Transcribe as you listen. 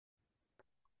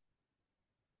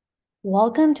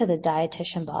Welcome to the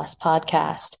Dietitian Boss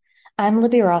podcast. I'm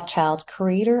Libby Rothschild,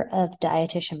 creator of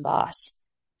Dietitian Boss.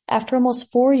 After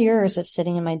almost 4 years of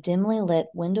sitting in my dimly lit,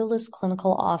 windowless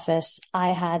clinical office, I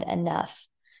had enough.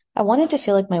 I wanted to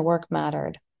feel like my work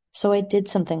mattered, so I did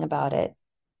something about it.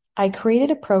 I created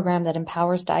a program that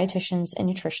empowers dietitians and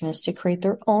nutritionists to create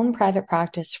their own private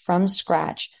practice from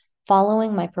scratch,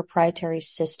 following my proprietary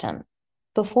system.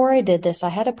 Before I did this, I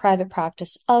had a private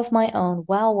practice of my own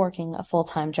while working a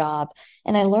full-time job,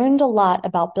 and I learned a lot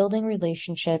about building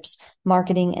relationships,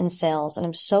 marketing, and sales, and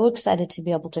I'm so excited to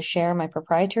be able to share my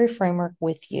proprietary framework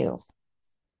with you.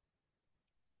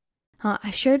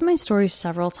 I've shared my story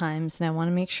several times, and I want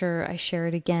to make sure I share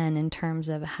it again in terms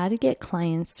of how to get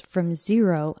clients from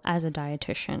zero as a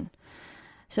dietitian.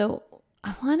 So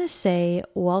I want to say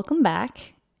welcome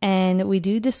back, and we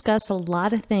do discuss a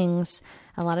lot of things,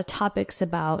 a lot of topics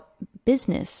about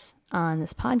business on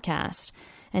this podcast.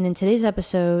 And in today's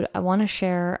episode, I want to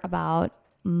share about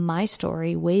my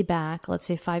story way back, let's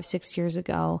say 5-6 years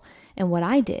ago, and what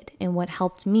I did and what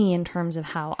helped me in terms of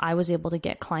how I was able to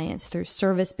get clients through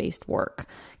service-based work,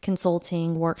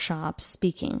 consulting, workshops,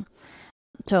 speaking.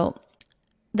 So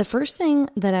the first thing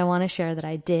that I want to share that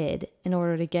I did in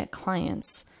order to get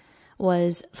clients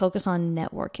was focus on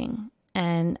networking.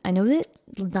 And I know that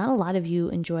not a lot of you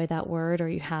enjoy that word, or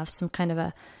you have some kind of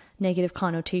a negative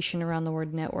connotation around the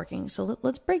word networking. So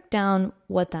let's break down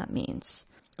what that means.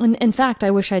 And in fact,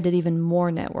 I wish I did even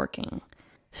more networking.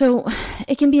 So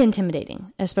it can be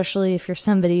intimidating, especially if you're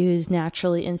somebody who's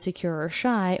naturally insecure or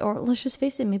shy, or let's just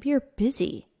face it, maybe you're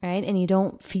busy, right? And you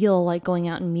don't feel like going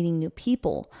out and meeting new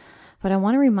people. But I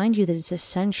want to remind you that it's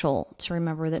essential to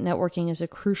remember that networking is a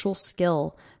crucial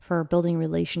skill for building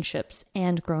relationships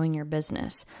and growing your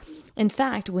business. In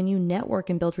fact, when you network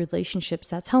and build relationships,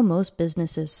 that's how most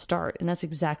businesses start. And that's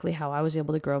exactly how I was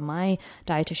able to grow my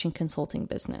dietitian consulting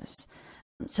business.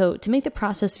 So to make the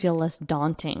process feel less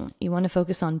daunting, you want to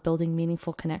focus on building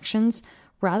meaningful connections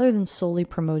rather than solely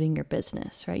promoting your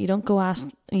business, right? You don't go out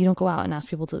and ask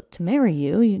people to marry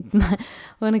you. You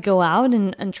want to go out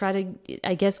and try to,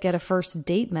 I guess, get a first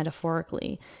date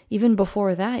metaphorically. Even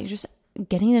before that, you're just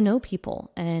getting to know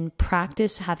people and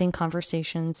practice having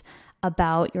conversations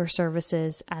about your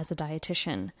services as a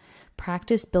dietitian.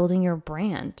 Practice building your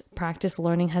brand. Practice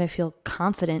learning how to feel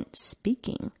confident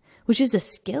speaking, which is a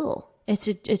skill.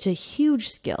 It's a huge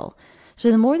skill. So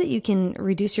the more that you can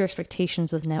reduce your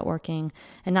expectations with networking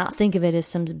and not think of it as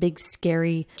some big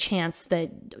scary chance that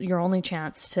your only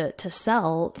chance to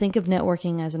sell, think of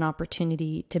networking as an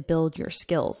opportunity to build your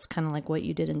skills, kind of like what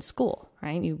you did in school,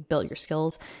 right? You built your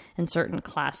skills in certain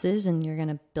classes, and you're going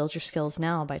to build your skills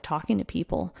now by talking to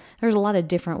people. There's a lot of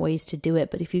different ways to do it,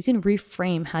 but if you can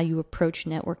reframe how you approach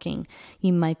networking,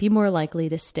 you might be more likely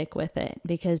to stick with it,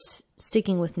 because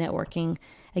sticking with networking,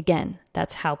 again,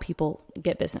 that's how people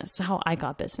get business. That's how I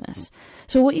got business.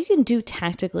 So what you can do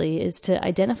tactically is to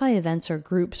identify events or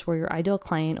groups where your ideal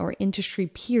client or industry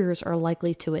peers are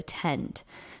likely to attend.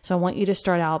 So I want you to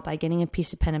start out by getting a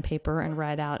piece of pen and paper and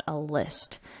write out a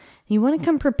list. You want to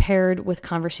come prepared with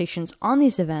conversations on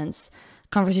these events,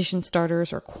 conversation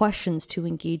starters, or questions to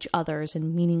engage others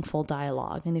in meaningful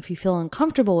dialogue. And if you feel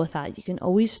uncomfortable with that, you can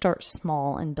always start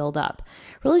small and build up.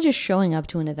 Really just showing up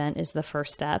to an event is the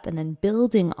first step, and then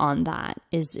building on that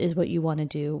is what you want to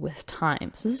do with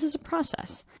time. So this is a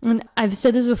process. And I've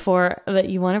said this before, but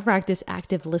you want to practice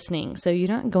active listening. So you're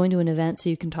not going to an event so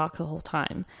you can talk the whole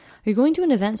time. You're going to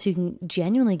an event so you can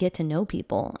genuinely get to know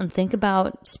people, and think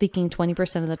about speaking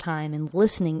 20% of the time and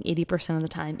listening 80% of the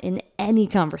time in any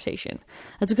conversation.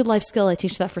 That's a good life skill. I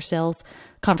teach that for sales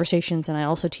conversations, and I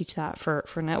also teach that for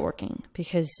networking,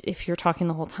 because if you're talking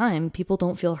the whole time, people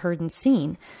don't feel heard and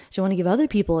seen. So you want to give other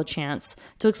people a chance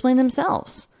to explain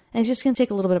themselves. And it's just going to take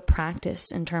a little bit of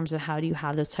practice in terms of how do you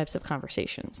have those types of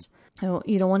conversations.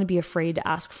 You don't want to be afraid to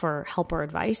ask for help or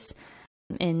advice.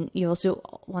 And you also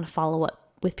want to follow up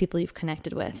with people you've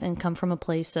connected with and come from a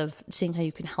place of seeing how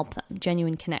you can help them,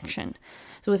 genuine connection.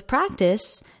 So with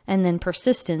practice and then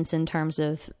persistence in terms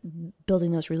of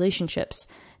building those relationships,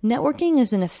 networking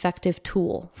is an effective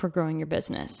tool for growing your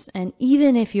business. And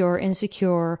even if you're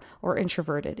insecure or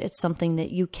introverted, it's something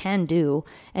that you can do,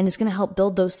 and it's going to help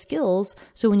build those skills.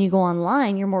 So when you go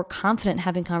online, you're more confident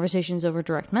having conversations over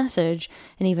direct message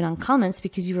and even on comments,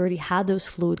 because you've already had those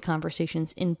fluid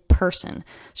conversations in person.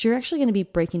 So you're actually going to be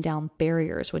breaking down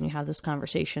barriers when you have those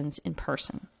conversations in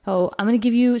person. Oh, I'm going to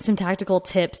give you some tactical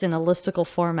tips in a listicle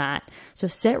format. So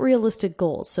set realistic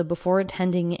goals. So before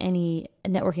attending any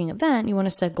networking event, you want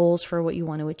to set goals for what you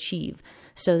want to achieve.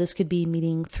 So this could be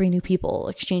meeting 3 new people,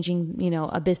 exchanging,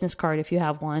 a business card if you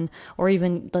have one, or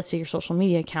even, let's say, your social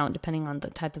media account, depending on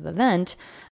the type of event.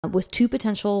 with two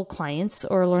potential clients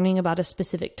or learning about a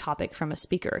specific topic from a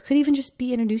speaker. It could even just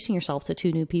be introducing yourself to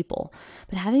two new people.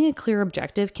 But having a clear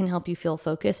objective can help you feel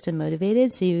focused and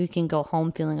motivated so you can go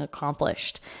home feeling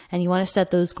accomplished. And you want to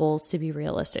set those goals to be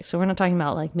realistic. So we're not talking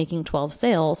about like making 12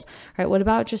 sales, right? What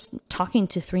about just talking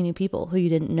to three new people who you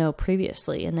didn't know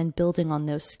previously and then building on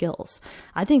those skills?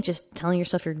 I think just telling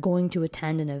yourself you're going to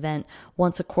attend an event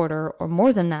once a quarter or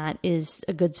more than that is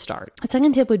a good start. A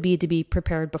second tip would be to be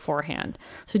prepared beforehand.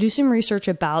 So do some research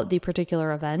about the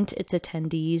particular event, its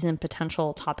attendees, and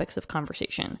potential topics of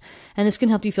conversation. And this can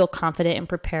help you feel confident and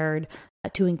prepared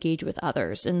to engage with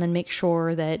others. And then make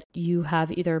sure that you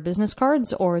have either business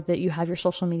cards or that you have your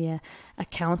social media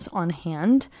accounts on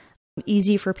hand,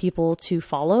 easy for people to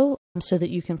follow so that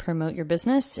you can promote your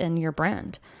business and your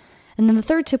brand. And then the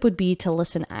third tip would be to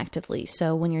listen actively.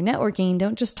 So when you're networking,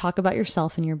 don't just talk about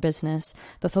yourself and your business,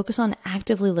 but focus on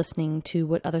actively listening to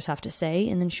what others have to say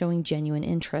and then showing genuine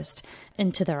interest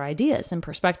into their ideas and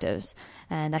perspectives.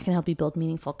 And that can help you build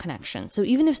meaningful connections. So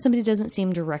even if somebody doesn't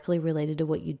seem directly related to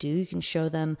what you do, you can show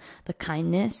them the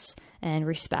kindness and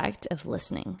respect of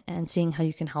listening and seeing how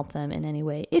you can help them in any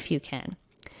way if you can.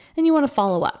 And you want to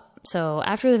follow up. So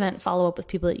after the event, follow up with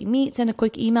people that you meet, send a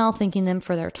quick email thanking them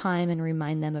for their time and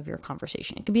remind them of your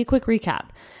conversation. It could be a quick recap,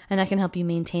 and that can help you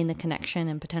maintain the connection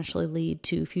and potentially lead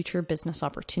to future business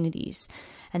opportunities.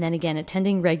 And then again,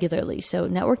 attending regularly. So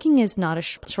networking is not a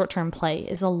short-term play,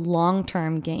 it's a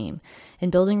long-term game. And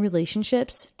building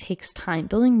relationships takes time.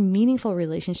 Building meaningful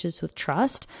relationships with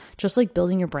trust, just like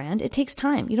building your brand, it takes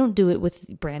time. You don't do it with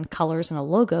brand colors and a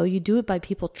logo. You do it by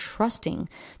people trusting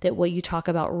that what you talk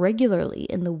about regularly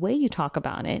and the way you talk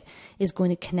about it is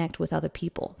going to connect with other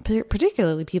people,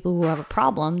 particularly people who have a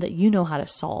problem that you know how to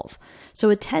solve. So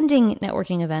attending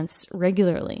networking events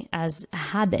regularly as a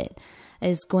habit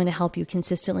is going to help you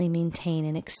consistently maintain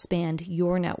and expand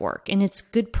your network. And it's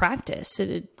good practice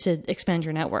to expand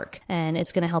your network. And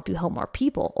it's going to help you help more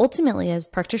people. Ultimately, as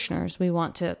practitioners, we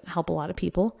want to help a lot of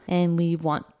people, and we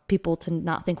want people to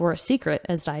not think we're a secret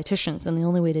as dietitians. And the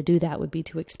only way to do that would be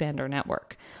to expand our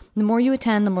network. The more you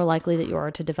attend, the more likely that you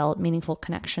are to develop meaningful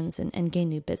connections and gain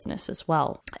new business as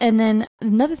well. And then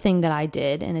another thing that I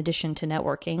did in addition to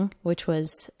networking, which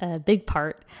was a big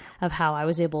part of how I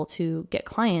was able to get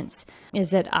clients, is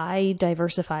that I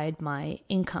diversified my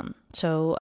income.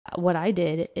 So what I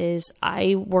did is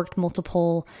I worked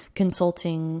multiple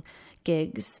consulting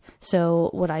gigs. So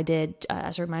what I did,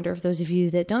 as a reminder of those of you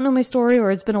that don't know my story,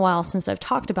 or it's been a while since I've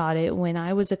talked about it, when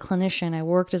I was a clinician, I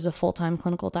worked as a full-time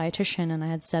clinical dietitian and I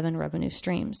had 7 revenue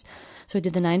streams. So I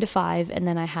did the 9 to 5, and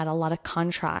then I had a lot of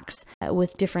contracts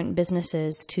with different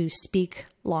businesses to speak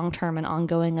long-term and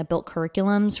ongoing. I built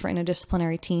curriculums for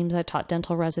interdisciplinary teams. I taught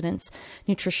dental residents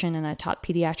nutrition, and I taught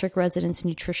pediatric residents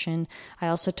nutrition. I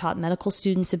also taught medical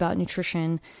students about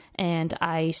nutrition, and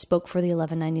I spoke for the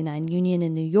 1199 union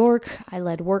in New York. I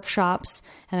led workshops,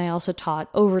 and I also taught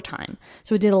overtime.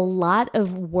 So I did a lot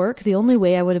of work. The only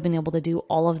way I would have been able to do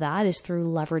all of that is through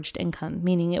leveraged income,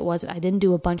 meaning I didn't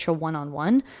do a bunch of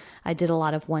one-on-one. I did a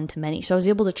lot of one-to-many. So I was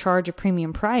able to charge a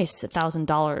premium price,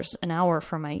 $1,000 an hour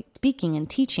for my speaking and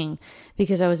teaching,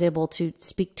 because I was able to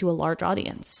speak to a large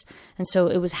audience. And so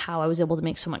it was how I was able to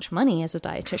make so much money as a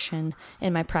dietitian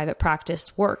in my private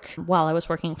practice work while I was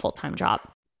working a full-time job.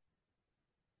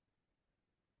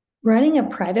 Running a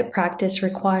private practice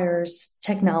requires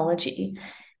technology.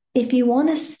 If you want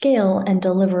to scale and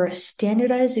deliver a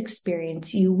standardized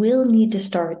experience, you will need to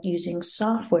start using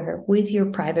software with your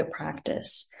private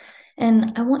practice.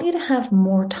 And I want you to have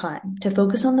more time to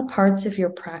focus on the parts of your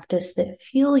practice that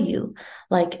fuel you,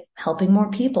 like helping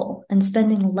more people and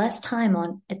spending less time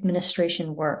on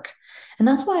administration work. And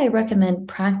that's why I recommend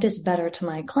Practice Better to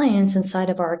my clients inside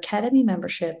of our Academy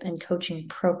membership and coaching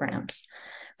programs.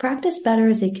 Practice Better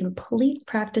is a complete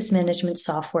practice management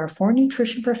software for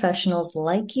nutrition professionals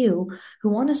like you who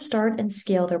want to start and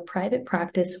scale their private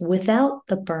practice without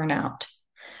the burnout.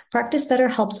 Practice Better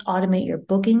helps automate your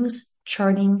bookings,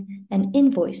 charting, and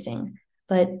invoicing,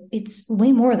 but it's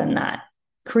way more than that.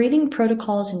 Creating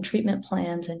protocols and treatment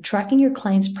plans and tracking your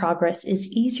clients' progress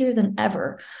is easier than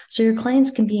ever, so your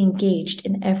clients can be engaged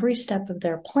in every step of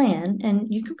their plan,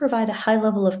 and you can provide a high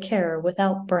level of care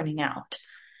without burning out.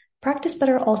 Practice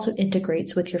Better also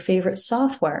integrates with your favorite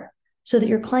software so that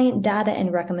your client data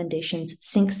and recommendations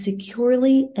sync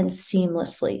securely and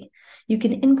seamlessly. You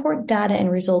can import data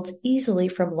and results easily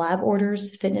from lab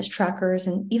orders, fitness trackers,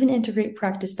 and even integrate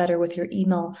Practice Better with your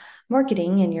email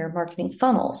marketing and your marketing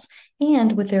funnels.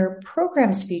 And with their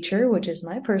programs feature, which is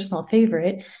my personal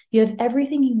favorite, you have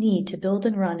everything you need to build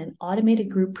and run an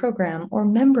automated group program or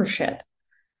membership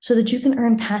so that you can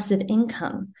earn passive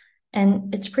income.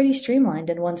 and it's pretty streamlined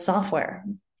in one software.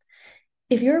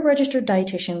 If you're a registered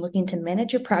dietitian looking to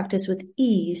manage your practice with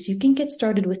ease, you can get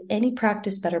started with any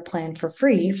Practice Better plan for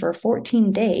free for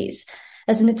 14 days.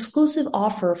 As an exclusive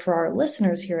offer for our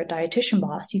listeners here at Dietitian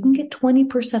Boss, you can get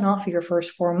 20% off your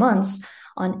first 4 months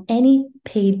on any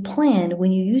paid plan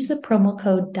when you use the promo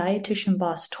code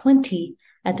DietitianBoss20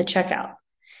 at the checkout.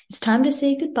 It's time to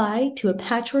say goodbye to a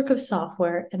patchwork of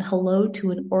software and hello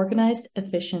to an organized,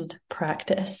 efficient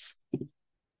practice.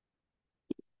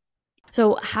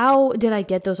 So how did I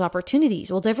get those opportunities?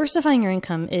 Well, diversifying your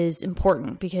income is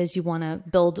important because you want to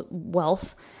build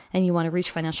wealth and you want to reach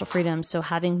financial freedom. So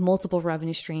having multiple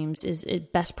revenue streams is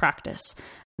best practice.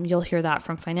 You'll hear that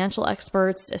from financial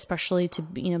experts, especially to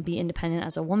be independent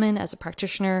as a woman, as a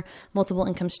practitioner. Multiple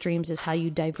income streams is how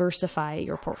you diversify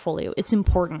your portfolio. It's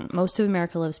important. Most of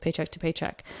America lives paycheck to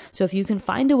paycheck. So if you can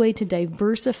find a way to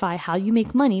diversify how you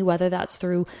make money, whether that's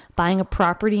through buying a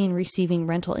property and receiving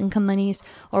rental income monies,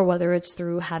 or whether it's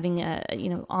through having a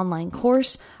online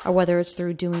course, or whether it's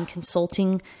through doing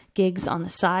consulting gigs on the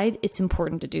side, it's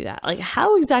important to do that. Like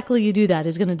how exactly you do that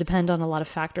is going to depend on a lot of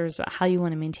factors about how you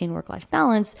want to maintain work-life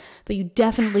balance, but you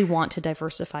definitely want to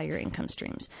diversify your income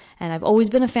streams. And I've always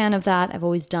been a fan of that. I've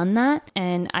always done that.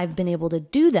 And I've been able to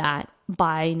do that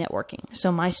by networking.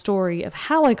 So my story of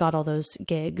how I got all those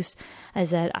gigs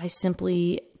is that I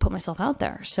simply put myself out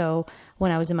there. So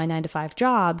when I was in my 9-to-5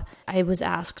 job, I was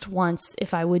asked once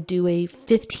if I would do a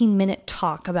 15-minute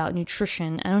talk about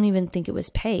nutrition. I don't even think it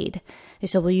was paid. They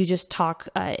said, well, you just talk,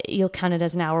 you'll count it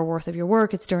as an hour worth of your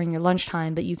work. It's during your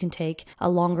lunchtime, but you can take a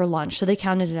longer lunch. So they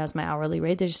counted it as my hourly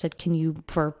rate. They just said, can you,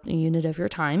 for a unit of your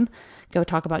time, go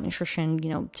talk about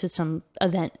nutrition, to some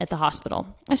event at the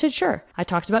hospital? I said, sure. I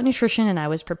talked about nutrition and I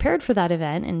was prepared for that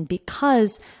event. And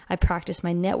because I practiced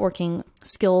my networking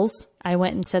skills, I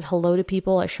went and said hello to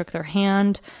people. I shook their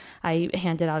hand. I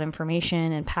handed out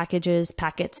information and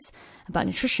packets about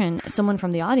nutrition. Someone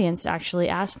from the audience actually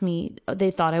asked me, they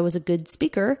thought I was a good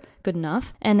speaker, good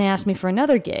enough, and they asked me for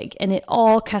another gig, and it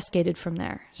all cascaded from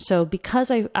there. So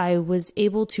because I was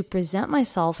able to present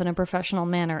myself in a professional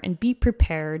manner and be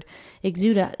prepared,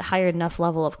 exude a higher enough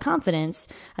level of confidence,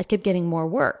 I kept getting more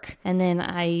work. And then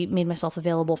I made myself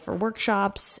available for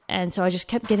workshops. And so I just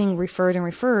kept getting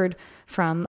referred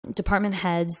from department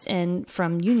heads and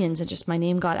from unions, and just my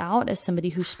name got out as somebody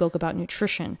who spoke about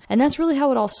nutrition. And that's really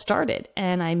how it all started.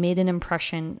 And I made an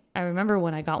impression. I remember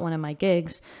when I got one of my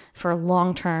gigs for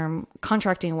long-term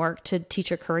contracting work to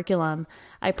teach a curriculum,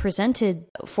 I presented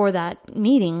for that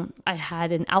meeting. I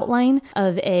had an outline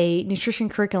of a nutrition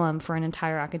curriculum for an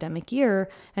entire academic year,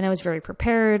 and I was very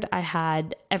prepared. I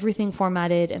had everything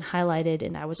formatted and highlighted,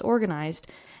 and I was organized.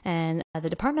 And the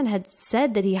department had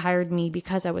said that he hired me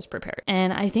because I was prepared.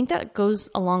 And I think that goes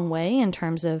a long way in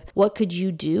terms of what could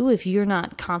you do if you're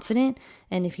not confident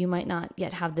and if you might not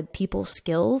yet have the people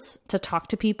skills to talk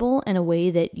to people in a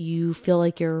way that you feel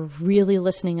like you're really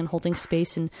listening and holding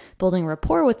space and building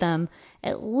rapport with them.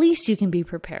 At least you can be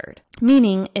prepared.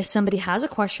 Meaning, if somebody has a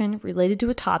question related to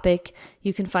a topic,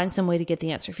 you can find some way to get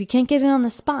the answer. If you can't get it on the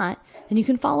spot, then you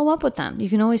can follow up with them. You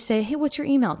can always say, hey, what's your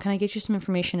email? Can I get you some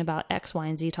information about X, Y,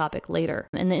 and Z topic later?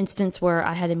 In the instance where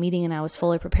I had a meeting and I was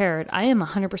fully prepared, I am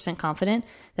 100% confident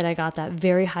that I got that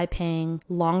very high paying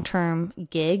long-term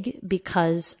gig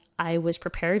because I was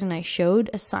prepared and I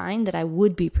showed a sign that I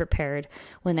would be prepared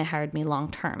when they hired me long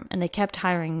term. And they kept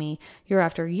hiring me year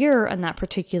after year on that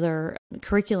particular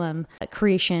curriculum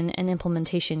creation and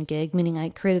implementation gig, meaning I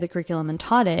created the curriculum and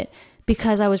taught it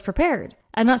because I was prepared.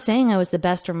 I'm not saying I was the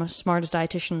best or most smartest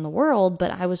dietitian in the world,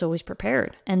 but I was always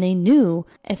prepared. And they knew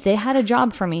if they had a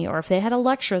job for me or if they had a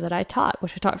lecture that I taught,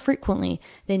 which I taught frequently,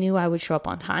 they knew I would show up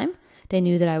on time. They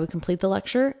knew that I would complete the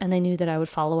lecture, and they knew that I would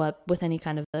follow up with any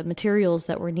kind of materials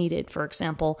that were needed. For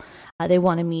example, they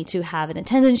wanted me to have an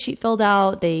attendance sheet filled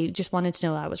out. They just wanted to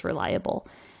know I was reliable.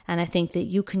 And I think that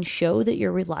you can show that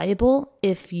you're reliable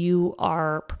if you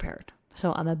are prepared.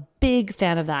 So I'm a big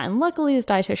fan of that. And luckily as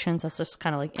dietitians, that's just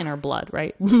kind of like in our blood,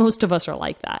 right? Most of us are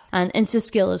like that. And it's a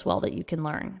skill as well that you can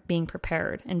learn. Being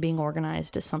prepared and being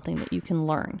organized is something that you can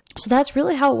learn. So that's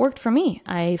really how it worked for me.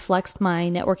 I flexed my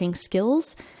networking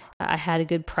skills. I had a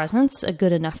good presence, a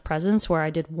good enough presence where I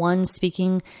did one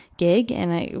speaking gig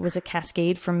and it was a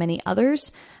cascade from many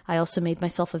others. I also made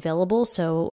myself available.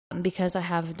 So because I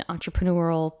have an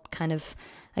entrepreneurial kind of,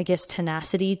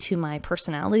 tenacity to my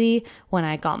personality, when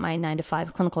I got my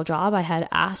 9-to-5 clinical job, I had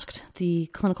asked the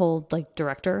clinical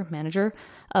director, manager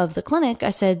of the clinic, I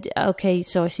said, okay,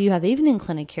 so I see you have evening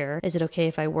clinic here. Is it okay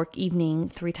if I work evening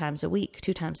 3 times a week,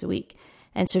 2 times a week?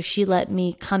 And so she let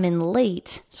me come in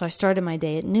late. So I started my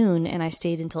day at noon and I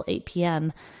stayed until 8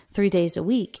 p.m. 3 days a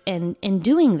week. And in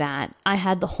doing that, I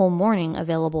had the whole morning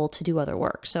available to do other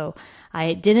work. So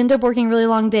I did end up working really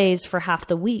long days for half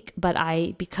the week, but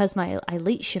because I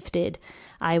late shifted,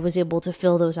 I was able to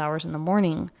fill those hours in the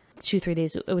morning 2, 3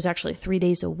 days. It was actually 3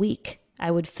 days a week. I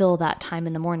would fill that time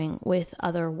in the morning with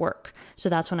other work. So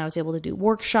that's when I was able to do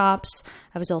workshops.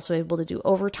 I was also able to do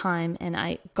overtime, and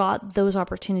I got those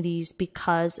opportunities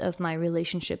because of my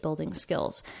relationship building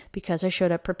skills, because I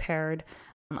showed up prepared.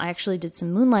 I actually did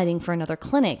some moonlighting for another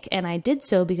clinic, and I did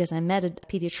so because I met a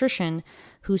pediatrician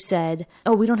who said,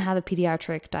 "Oh, we don't have a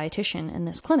pediatric dietitian in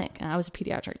this clinic." And I was a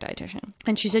pediatric dietitian.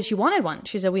 And she said she wanted one.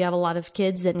 She said, "We have a lot of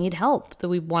kids that need help that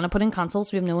we want to put in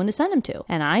consults. We have no one to send them to."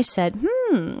 And I said,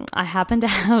 I happen to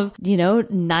have,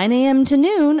 9 a.m. to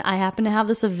noon. I happen to have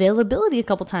this availability a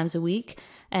couple times a week.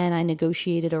 And I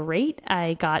negotiated a rate.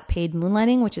 I got paid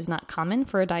moonlighting, which is not common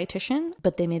for a dietitian,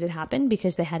 but they made it happen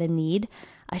because they had a need.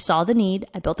 I saw the need.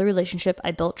 I built the relationship.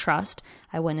 I built trust.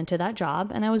 I went into that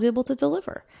job and I was able to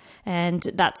deliver. And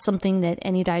that's something that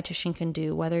any dietitian can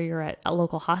do, whether you're at a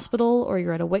local hospital or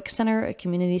you're at a WIC center, a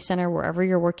community center, wherever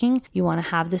you're working. You want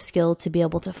to have the skill to be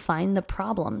able to find the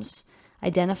problems,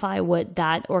 identify what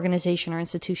that organization or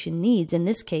institution needs. In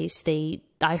this case,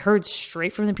 I heard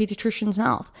straight from the pediatrician's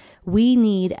mouth, we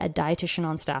need a dietitian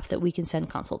on staff that we can send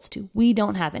consults to. We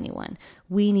don't have anyone.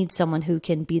 We need someone who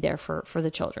can be there for the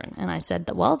children. And I said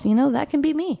that, well, that can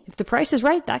be me. If the price is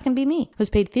right, that can be me. I was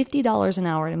paid $50 an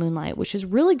hour to moonlight, which is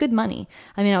really good money.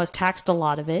 I mean, I was taxed a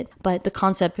lot of it, but the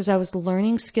concept, because I was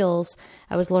learning skills,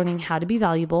 I was learning how to be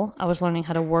valuable. I was learning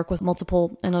how to work with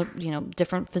multiple,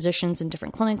 different physicians and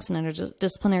different clinics and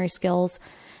interdisciplinary skills.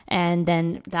 And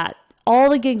then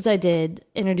all the gigs I did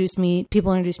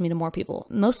people introduced me to more people,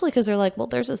 mostly because they're like, well,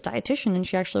 there's this dietitian and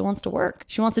she actually wants to work.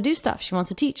 She wants to do stuff. She wants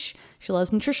to teach. She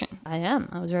loves nutrition. I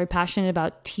was very passionate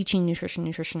about teaching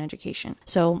nutrition education.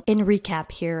 So in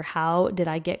recap here, how did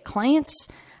I get clients?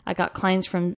 I got clients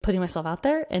from putting myself out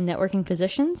there and networking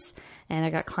positions. And I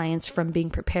got clients from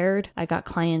being prepared. I got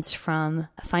clients from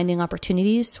finding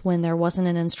opportunities when there wasn't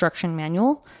an instruction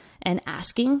manual. And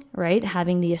asking, right?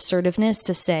 Having the assertiveness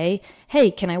to say,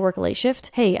 hey, can I work a late shift?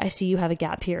 Hey, I see you have a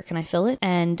gap here. Can I fill it?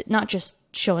 And not just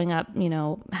showing up,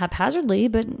 haphazardly,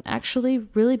 but actually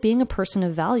really being a person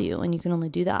of value. And you can only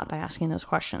do that by asking those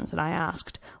questions that I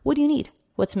asked. What do you need?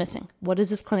 What's missing? What does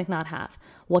this clinic not have?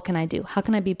 What can I do? How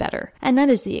can I be better? And that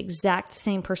is the exact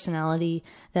same personality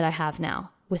that I have now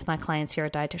with my clients here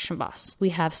at Dietitian Boss.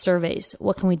 We have surveys.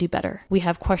 What can we do better? We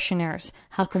have questionnaires.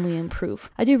 How can we improve?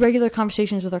 I do regular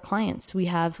conversations with our clients. We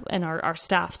have, and our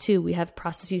staff too, we have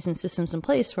processes and systems in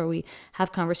place where we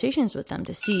have conversations with them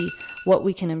to see what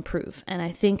we can improve. And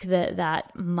I think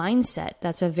that mindset,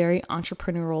 that's a very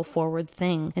entrepreneurial forward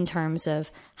thing in terms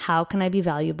of how can I be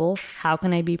valuable? How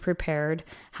can I be prepared?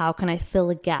 How can I fill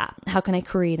a gap? How can I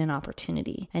create an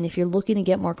opportunity? And if you're looking to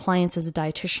get more clients as a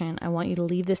dietitian, I want you to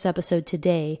leave this episode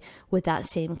today with that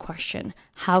same question.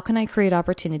 How can I create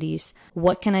opportunities?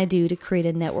 What can I do to create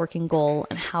a networking goal?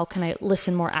 And how can I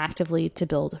listen more actively to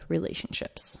build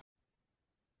relationships?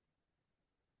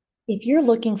 If you're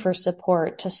looking for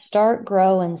support to start,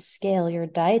 grow, and scale your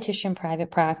dietitian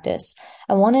private practice,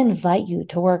 I want to invite you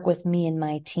to work with me and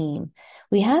my team.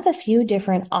 We have a few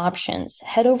different options.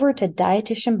 Head over to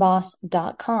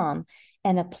dietitianboss.com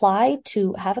and apply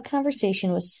to have a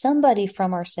conversation with somebody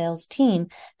from our sales team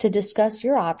to discuss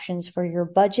your options for your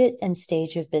budget and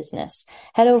stage of business.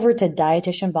 Head over to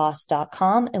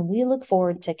dietitianboss.com and we look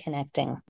forward to connecting.